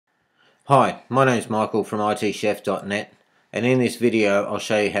Hi, my name is Michael from itchef.net, and in this video I'll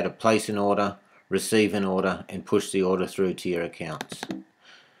show you how to place an order, receive an order and push the order through to your accounts.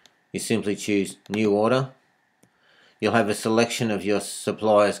 You simply choose New Order. You'll have a selection of your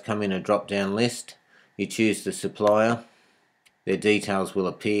suppliers come in a drop down list. You choose the supplier, their details will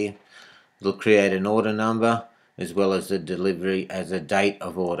appear. It'll create an order number as well as the delivery as a date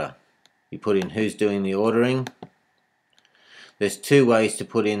of order. You put in who's doing the ordering. There's two ways to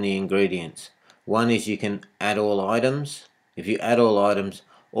put in the ingredients. One is you can add all items. If you add all items,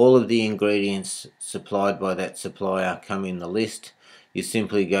 all of the ingredients supplied by that supplier come in the list. You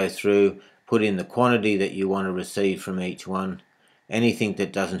simply go through, put in the quantity that you want to receive from each one. Anything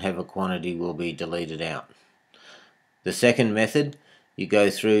that doesn't have a quantity will be deleted out. The second method, you go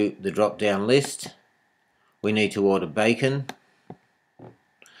through the drop down list. We need to order bacon.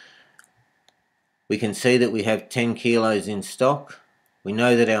 We can see that we have 10 kilos in stock. We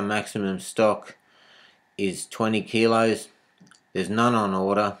know that our maximum stock is 20 kilos. There's none on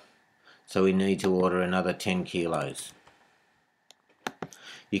order, so we need to order another 10 kilos.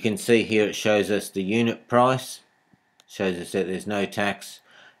 You can see here it shows us the unit price, shows us that there's no tax,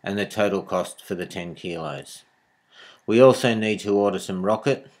 and the total cost for the 10 kilos. We also need to order some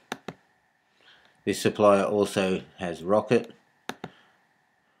rocket. This supplier also has rocket.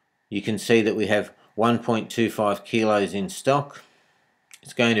 You can see that we have 1.25 kilos in stock.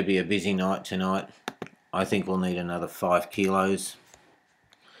 It's going to be a busy night tonight. I think we'll need another 5 kilos.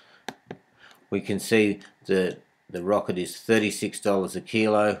 We can see the rocket is $36 a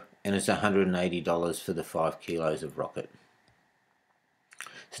kilo and it's $180 for the 5 kilos of rocket.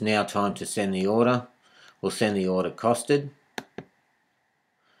 It's now time to send the order. We'll send the order costed.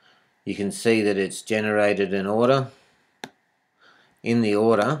 You can see that it's generated an order. In the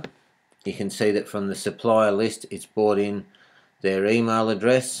order, you can see that from the supplier list it's brought in their email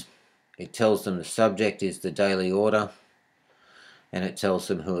address. It tells them the subject is the daily order and it tells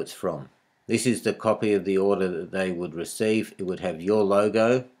them who it's from. This is the copy of the order that they would receive. It would have your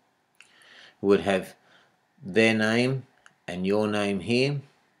logo, it would have their name and your name here,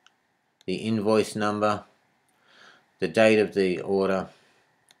 the invoice number, the date of the order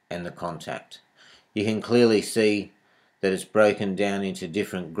and the contact. You can clearly see that it's broken down into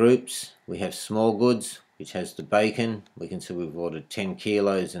different groups. We have small goods, which has the bacon. We can see we've ordered 10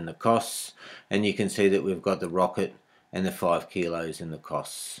 kilos and the costs, and you can see that we've got the rocket and the 5 kilos and the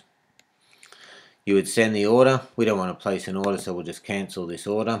costs. You would send the order. We don't want to place an order, so we'll just cancel this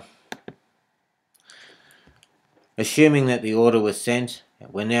order. Assuming that the order was sent,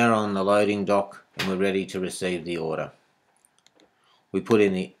 we're now on the loading dock and we're ready to receive the order. We put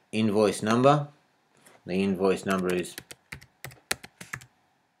in the invoice number. The invoice number is,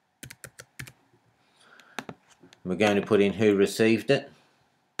 we're going to put in who received it,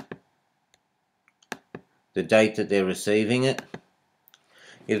 the date that they're receiving it.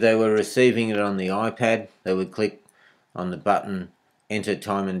 If they were receiving it on the iPad, they would click on the button enter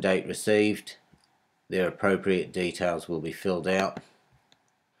time and date received. Their appropriate details will be filled out.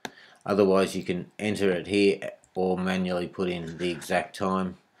 Otherwise you can enter it here or manually put in the exact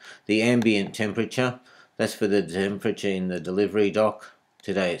time. The ambient temperature, that's for the temperature in the delivery dock.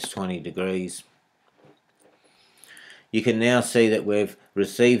 Today it's 20 degrees. You can now see that we've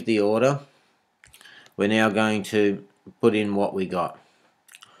received the order. We're now going to put in what we got.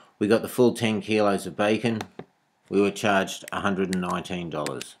 We got the full 10 kilos of bacon. We were charged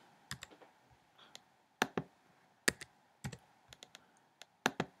 $119.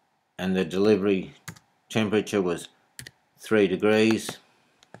 And the delivery temperature was 3 degrees.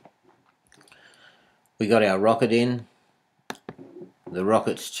 We got our rocket in. The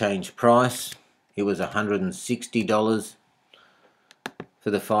rocket's changed price. It was $160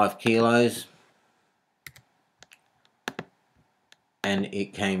 for the 5 kilos. And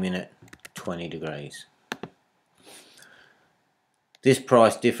it came in at 20 degrees. This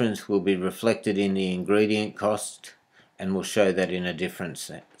price difference will be reflected in the ingredient cost and we'll show that in a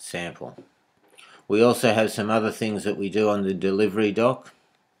different sample. We also have some other things that we do on the delivery dock.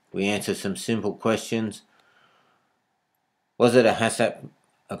 We answer some simple questions. Was it a HACCP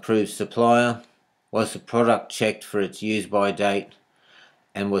approved supplier? Was the product checked for its use by date?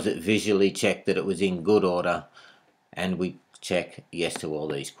 And was it visually checked that it was in good order? And we check yes to all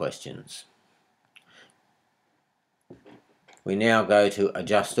these questions. We now go to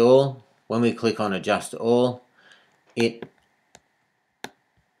adjust all. When we click on adjust all, it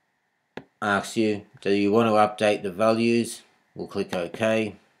asks you, do you want to update the values? We'll click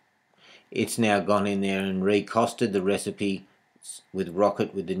OK. It's now gone in there and recosted the recipe with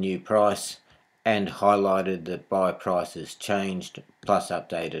rocket with the new price and highlighted that buy prices changed, plus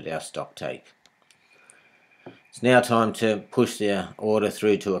updated our stock take. It's now time to push the order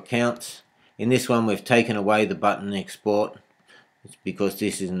through to accounts. In this one we've taken away the button export. It's because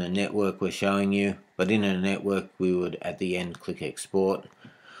this isn't a network we're showing you, but in a network we would at the end click export.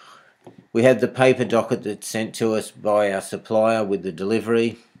 We have the paper docket that's sent to us by our supplier with the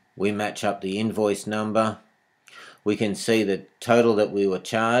delivery. We match up the invoice number. We can see the total that we were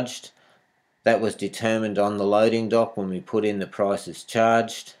charged. That was determined on the loading dock when we put in the prices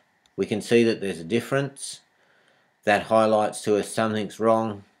charged. We can see that there's a difference. That highlights to us something's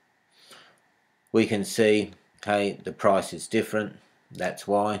wrong. We can see, hey, the price is different, that's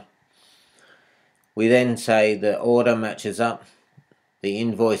why. We then say the order matches up, the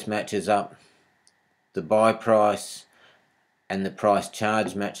invoice matches up, the buy price and the price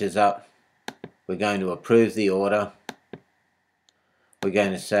charge matches up. We're going to approve the order. We're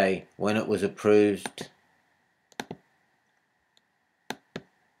going to say when it was approved.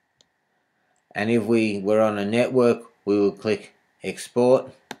 And if we were on a network, we would click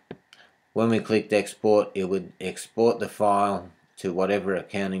export. When we clicked export, it would export the file to whatever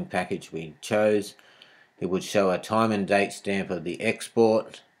accounting package we chose. It would show a time and date stamp of the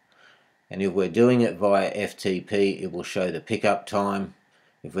export. And if we're doing it via FTP, it will show the pickup time.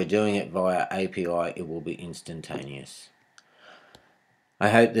 If we're doing it via API, it will be instantaneous. I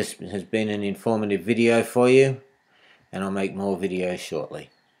hope this has been an informative video for you, and I'll make more videos shortly.